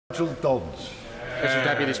Nigel Dodds. Mr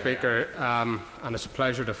Deputy Speaker, and it's a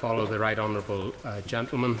pleasure to follow the right honourable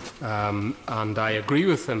gentleman, and I agree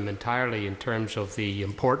with him entirely in terms of the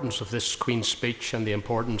importance of this Queen's speech and the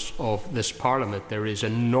importance of this Parliament. There is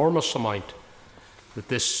an enormous amount that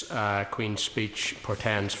this Queen's speech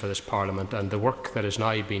portends for this Parliament, and the work that has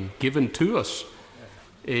now been given to us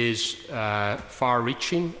is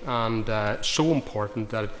far-reaching and so important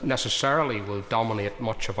that it necessarily will dominate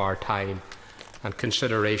much of our time and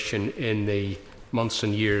consideration in the months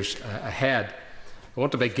and years ahead. I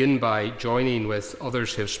want to begin by joining with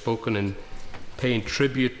others who have spoken in paying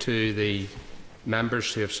tribute to the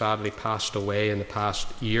members who have sadly passed away in the past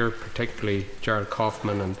year, particularly Gerald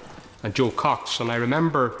Kaufman and Joe Cox. And I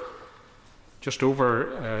remember just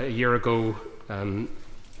over a year ago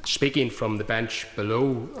speaking from the bench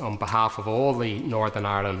below on behalf of all the Northern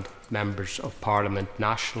Ireland members of Parliament,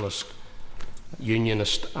 Nationalist,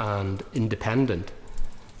 Unionist and Independent,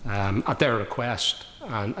 at their request,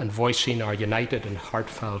 and voicing our united and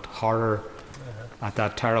heartfelt horror at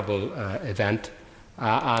that terrible event,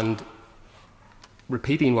 and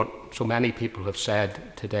repeating what so many people have said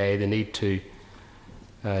today, the need to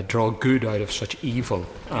draw good out of such evil,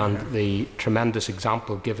 and the tremendous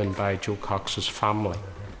example given by Joe Cox's family.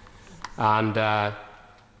 And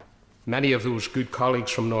many of those good colleagues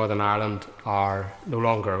from Northern Ireland are no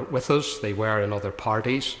longer with us. They were in other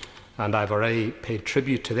parties, and I've already paid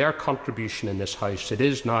tribute to their contribution in this House. It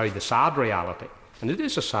is now the sad reality, and it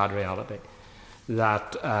is a sad reality,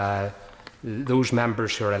 that those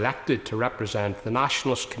members who are elected to represent the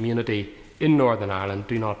nationalist community in Northern Ireland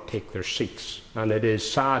do not take their seats. And it is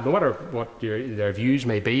sad, no matter what their views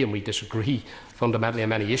may be, and we disagree fundamentally on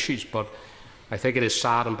many issues, but I think it is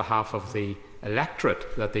sad on behalf of the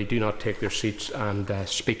electorate that they do not take their seats and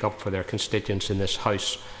speak up for their constituents in this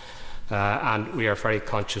House. And we are very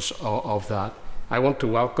conscious of that. I want to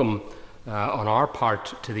welcome on our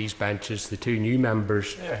part to these benches the two new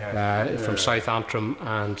members from South Antrim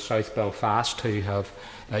and South Belfast who have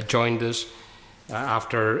joined us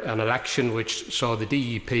after an election which saw the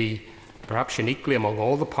DUP, perhaps uniquely among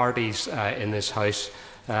all the parties in this House,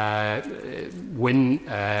 win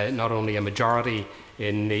not only a majority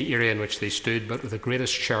in the area in which they stood, but with the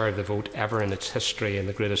greatest share of the vote ever in its history and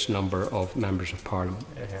the greatest number of members of Parliament.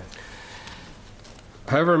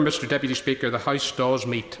 However, Mr Deputy Speaker, the House does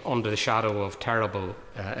meet under the shadow of terrible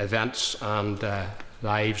events and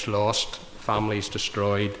lives lost, families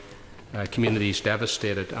destroyed, communities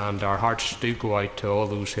devastated, and our hearts do go out to all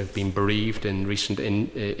those who have been bereaved in recent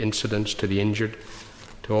incidents, to the injured,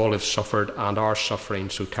 to all who have suffered and are suffering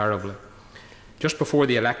so terribly. Just before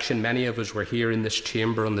the election, many of us were here in this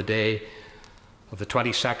chamber on the day of the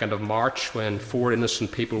 22nd of March when 4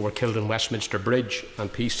 innocent people were killed in Westminster Bridge,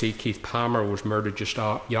 and PC Keith Palmer was murdered just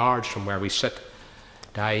yards from where we sit,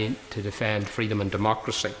 dying to defend freedom and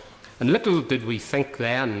democracy. And little did we think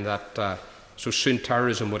then that so soon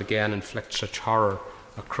terrorism would again inflict such horror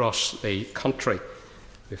across the country.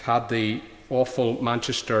 We've had the awful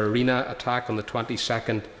Manchester Arena attack on the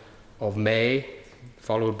 22nd of May,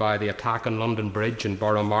 followed by the attack on London Bridge in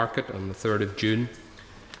Borough Market on the 3rd of June.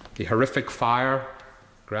 The horrific fire,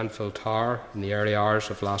 Grenfell Tower, in the early hours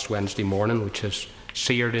of last Wednesday morning, which has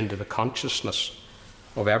seared into the consciousness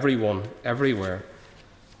of everyone, everywhere.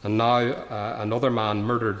 And now another man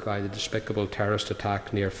murdered by the despicable terrorist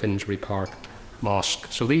attack near Finsbury Park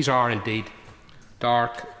Mosque. So these are indeed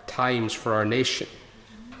dark times for our nation.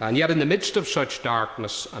 And yet in the midst of such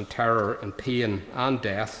darkness and terror and pain and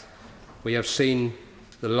death, we have seen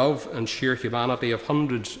the love and sheer humanity of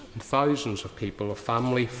hundreds and thousands of people, of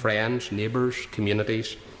family, friends, neighbours,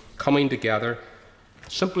 communities, coming together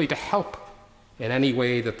simply to help in any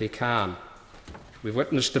way that they can. We've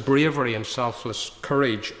witnessed the bravery and selfless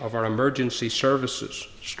courage of our emergency services,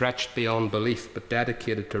 stretched beyond belief but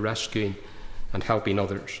dedicated to rescuing and helping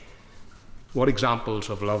others. What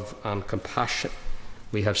examples of love and compassion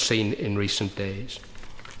we have seen in recent days.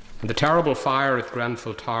 And the terrible fire at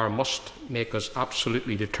Grenfell Tower must make us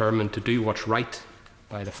absolutely determined to do what's right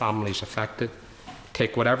by the families affected,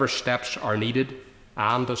 take whatever steps are needed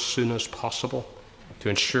and as soon as possible to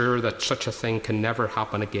ensure that such a thing can never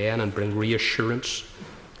happen again, and bring reassurance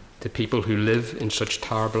to people who live in such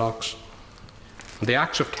tower blocks. And the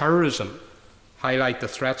acts of terrorism highlight the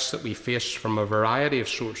threats that we face from a variety of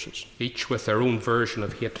sources, each with their own version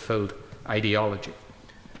of hate-filled ideology.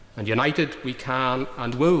 And united we can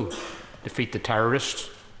and will defeat the terrorists,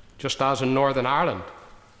 just as in Northern Ireland.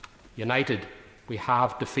 United we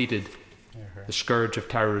have defeated the scourge of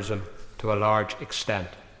terrorism to a large extent.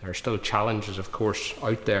 There are still challenges, of course,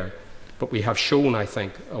 out there, but we have shown, I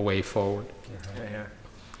think, a way forward.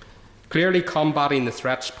 Clearly, combating the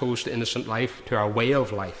threats posed to innocent life, to our way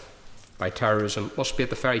of life, by terrorism must be at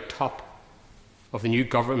the very top of the new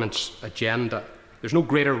government's agenda. There's no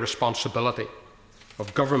greater responsibility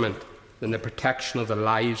of government than the protection of the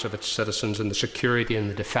lives of its citizens and the security and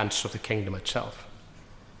the defence of the kingdom itself.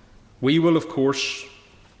 We will, of course,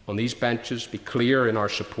 on these benches, be clear in our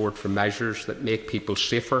support for measures that make people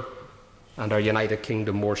safer and our United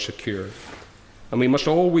Kingdom more secure. And we must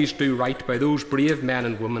always do right by those brave men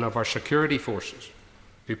and women of our security forces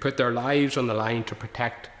who put their lives on the line to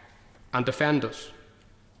protect and defend us.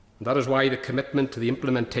 And that is why the commitment to the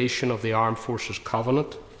implementation of the Armed Forces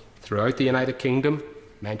Covenant throughout the United Kingdom,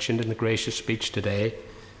 mentioned in the gracious speech today,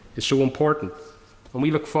 is so important. And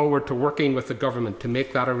we look forward to working with the government to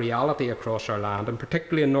make that a reality across our land, and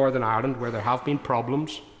particularly in Northern Ireland, where there have been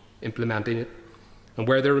problems implementing it, and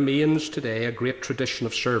where there remains today a great tradition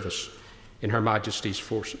of service in Her Majesty's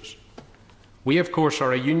forces. We, of course,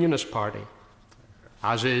 are a Unionist party,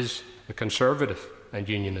 as is the Conservative and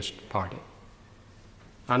Unionist party.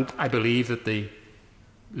 And I believe that the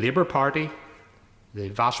Labour Party, the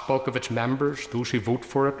vast bulk of its members, those who vote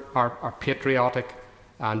for it, are patriotic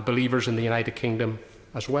and believers in the United Kingdom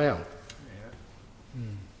as well.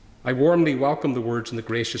 I warmly welcome the words in the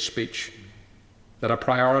gracious speech that a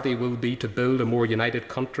priority will be to build a more united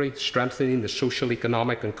country, strengthening the social,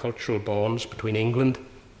 economic and cultural bonds between England,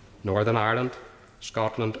 Northern Ireland,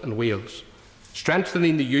 Scotland and Wales.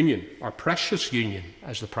 Strengthening the Union, our precious Union,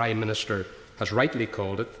 as the Prime Minister has rightly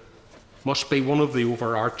called it, must be one of the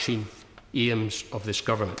overarching aims of this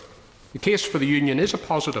government. The case for the Union is a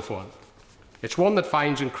positive one. It's one that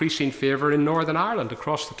finds increasing favour in Northern Ireland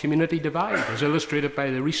across the community divide, as illustrated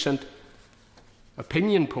by the recent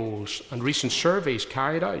opinion polls and recent surveys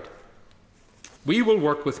carried out. We will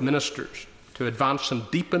work with ministers to advance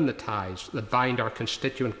and deepen the ties that bind our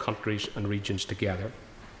constituent countries and regions together.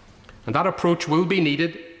 And that approach will be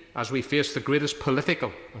needed as we face the greatest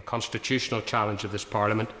political and constitutional challenge of this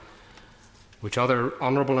Parliament, which other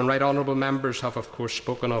honourable and right honourable members have, of course,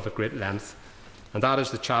 spoken of at great length, and that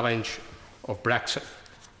is the challenge of Brexit.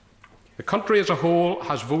 The country as a whole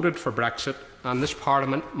has voted for Brexit, and this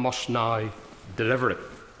Parliament must now deliver it.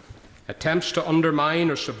 Attempts to undermine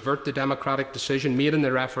or subvert the democratic decision made in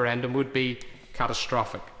the referendum would be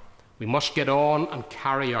catastrophic. We must get on and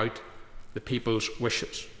carry out the people's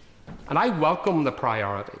wishes. And I welcome the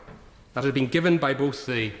priority that has been given by both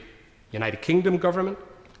the United Kingdom government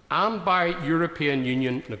and by European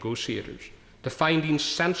Union negotiators to finding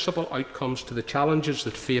sensible outcomes to the challenges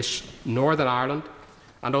that face Northern Ireland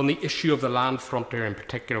and on the issue of the land frontier, in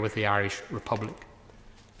particular with the Irish Republic.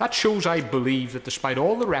 That shows, I believe, that despite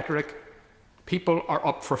all the rhetoric, people are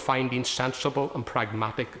up for finding sensible and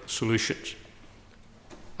pragmatic solutions.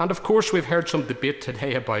 And of course, we've heard some debate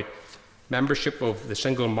today about membership of the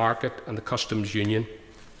single market and the customs union.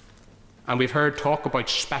 And we've heard talk about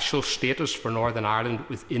special status for Northern Ireland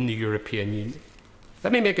within the European Union.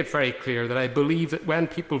 Let me make it very clear that I believe that when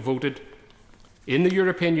people voted in the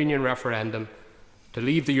European Union referendum to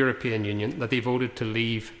leave the European Union, that they voted to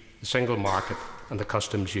leave the single market and the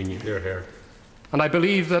customs union. Hear, hear. And I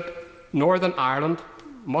believe that Northern Ireland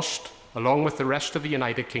must, along with the rest of the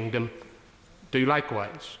United Kingdom, do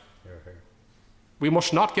likewise. Hear, hear. We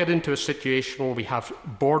must not get into a situation where we have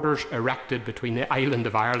borders erected between the island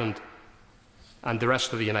of Ireland and the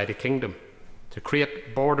rest of the United Kingdom. To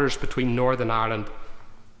create borders between Northern Ireland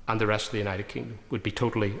and the rest of the United Kingdom would be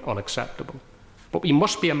totally unacceptable. But we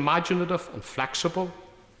must be imaginative and flexible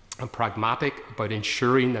and pragmatic about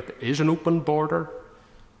ensuring that there is an open border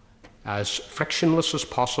as frictionless as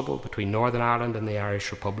possible between Northern Ireland and the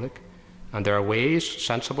Irish Republic. And there are ways,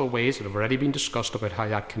 sensible ways, that have already been discussed about how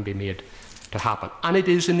that can be made to happen. And it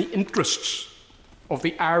is in the interests of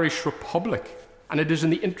the Irish Republic, and it is in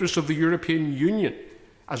the interests of the European Union,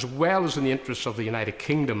 as well as in the interests of the United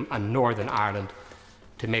Kingdom and Northern Ireland,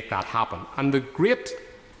 to make that happen. And the great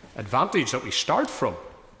advantage that we start from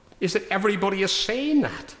is that everybody is saying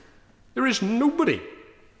that. There is nobody,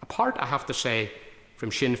 apart, I have to say,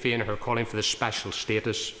 from Sinn Féin who are calling for this special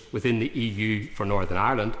status within the EU for Northern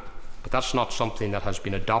Ireland, but that's not something that has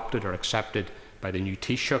been adopted or accepted by the new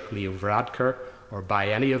Taoiseach, Leo Varadkar, or by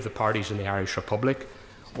any of the parties in the Irish Republic,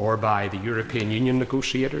 or by the European Union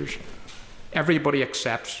negotiators. Everybody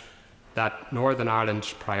accepts that Northern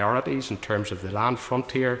Ireland's priorities in terms of the land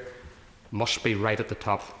frontier must be right at the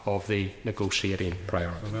top of the negotiating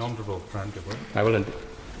priorities. My honourable friend, I will indeed.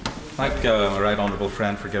 Thank my right honourable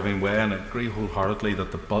friend for giving way, and I agree wholeheartedly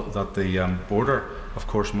that the border, of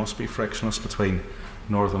course, must be frictionless between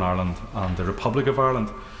Northern Ireland and the Republic of Ireland.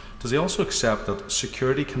 Does he also accept that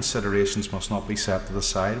security considerations must not be set to the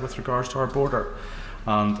side with regards to our border?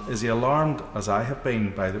 And is he alarmed, as I have been,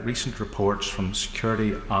 by the recent reports from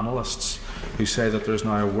security analysts who say that there's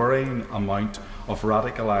now a worrying amount of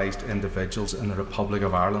radicalised individuals in the Republic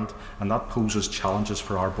of Ireland, and that poses challenges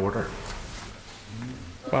for our border?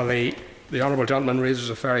 Well, the honourable gentleman raises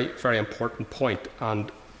a very, very important point,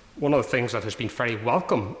 and one of the things that has been very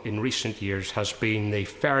welcome in recent years has been the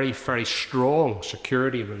very, very strong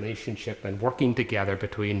security relationship and working together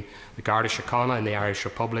between the Garda Síochána in the Irish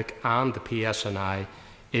Republic and the PSNI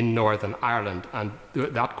in Northern Ireland. And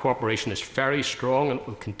that cooperation is very strong and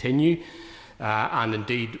will continue. And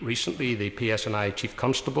indeed, recently the PSNI Chief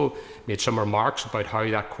Constable made some remarks about how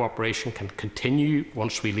that cooperation can continue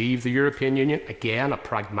once we leave the European Union. Again, a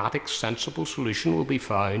pragmatic, sensible solution will be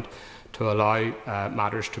found to allow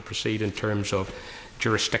matters to proceed in terms of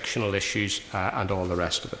jurisdictional issues and all the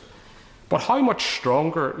rest of it. But how much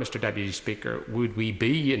stronger, Mr Deputy Speaker, would we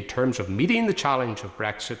be in terms of meeting the challenge of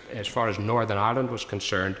Brexit as far as Northern Ireland was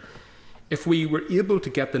concerned if we were able to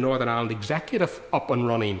get the Northern Ireland Executive up and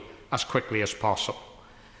running as quickly as possible?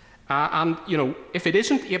 And, you know, if it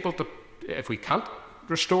isn't able to, if we can't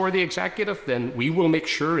restore the Executive, then we will make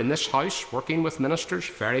sure in this House, working with ministers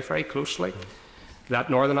very, very closely, that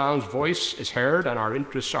Northern Ireland's voice is heard and our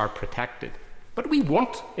interests are protected. But we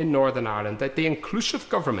want in Northern Ireland that the inclusive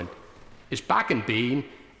government is back in being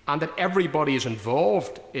and that everybody is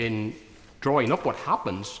involved in drawing up what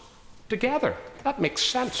happens together. That makes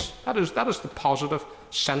sense. That is the positive,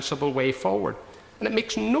 sensible way forward. And it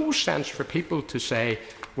makes no sense for people to say,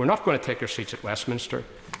 we're not going to take our seats at Westminster,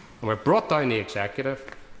 and we've brought down the Executive,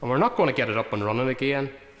 and we're not going to get it up and running again,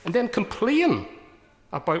 and then complain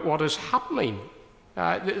about what is happening.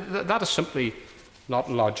 That is simply not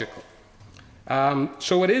logical.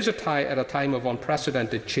 So it is at a time of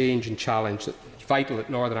unprecedented change and challenge that it's vital that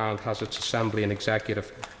Northern Ireland has its Assembly and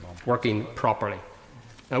Executive working properly.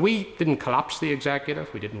 Now, we didn't collapse the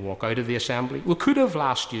Executive, we didn't walk out of the Assembly. We could have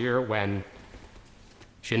last year when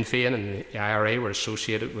Sinn Féin and the IRA were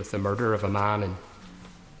associated with the murder of a man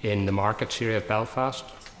in the markets area of Belfast.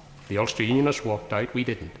 The Ulster Unionists walked out, we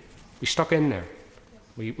didn't. We stuck in there.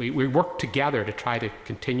 We worked together to try to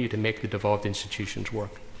continue to make the devolved institutions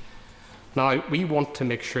work. Now, we want to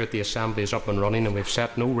make sure that the Assembly is up and running, and we've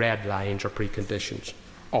set no red lines or preconditions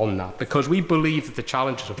on that, because we believe that the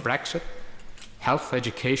challenges of Brexit, health,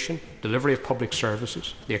 education, delivery of public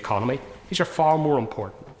services, the economy, these are far more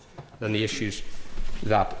important than the issues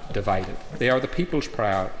that divide it. They are the people's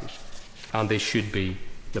priorities, and they should be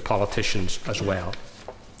the politicians as well.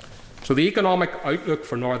 So the economic outlook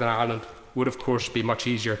for Northern Ireland would, of course, be much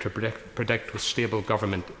easier to predict with stable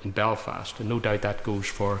government in Belfast, and no doubt that goes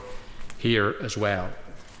for here as well.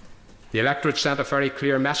 The electorate sent a very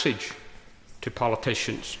clear message to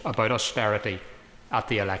politicians about austerity at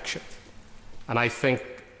the election, and I think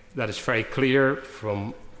that it's very clear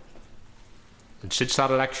from and since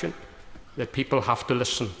that election that people have to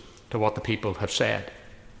listen to what the people have said.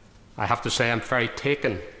 I have to say I'm very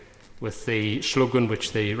taken with the slogan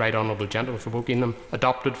which the Right Honourable Gentleman for Wokingham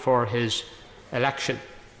adopted for his election: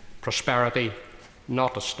 prosperity,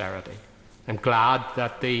 not austerity. I'm glad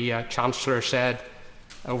that the Chancellor said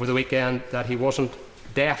over the weekend that he wasn't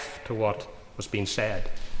deaf to what was being said.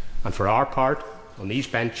 And for our part, on these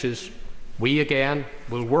benches, we again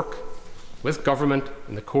will work with government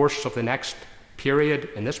in the course of the next period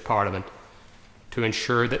in this Parliament to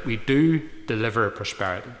ensure that we do deliver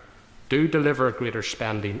prosperity, do deliver greater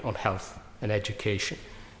spending on health and education,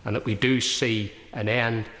 and that we do see an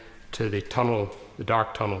end to the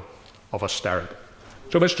dark tunnel of austerity.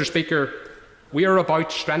 So, Mr Speaker, we are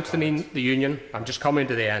about strengthening the Union. I'm just coming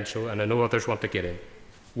to the end, and I know others want to get in.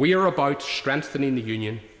 We are about strengthening the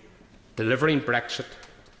Union, delivering Brexit,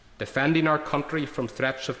 defending our country from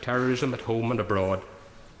threats of terrorism at home and abroad,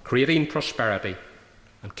 creating prosperity,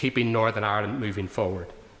 and keeping Northern Ireland moving forward.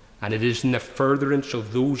 And it is in the furtherance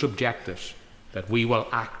of those objectives that we will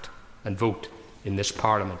act and vote in this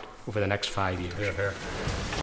Parliament over the next 5 years. Hear, hear.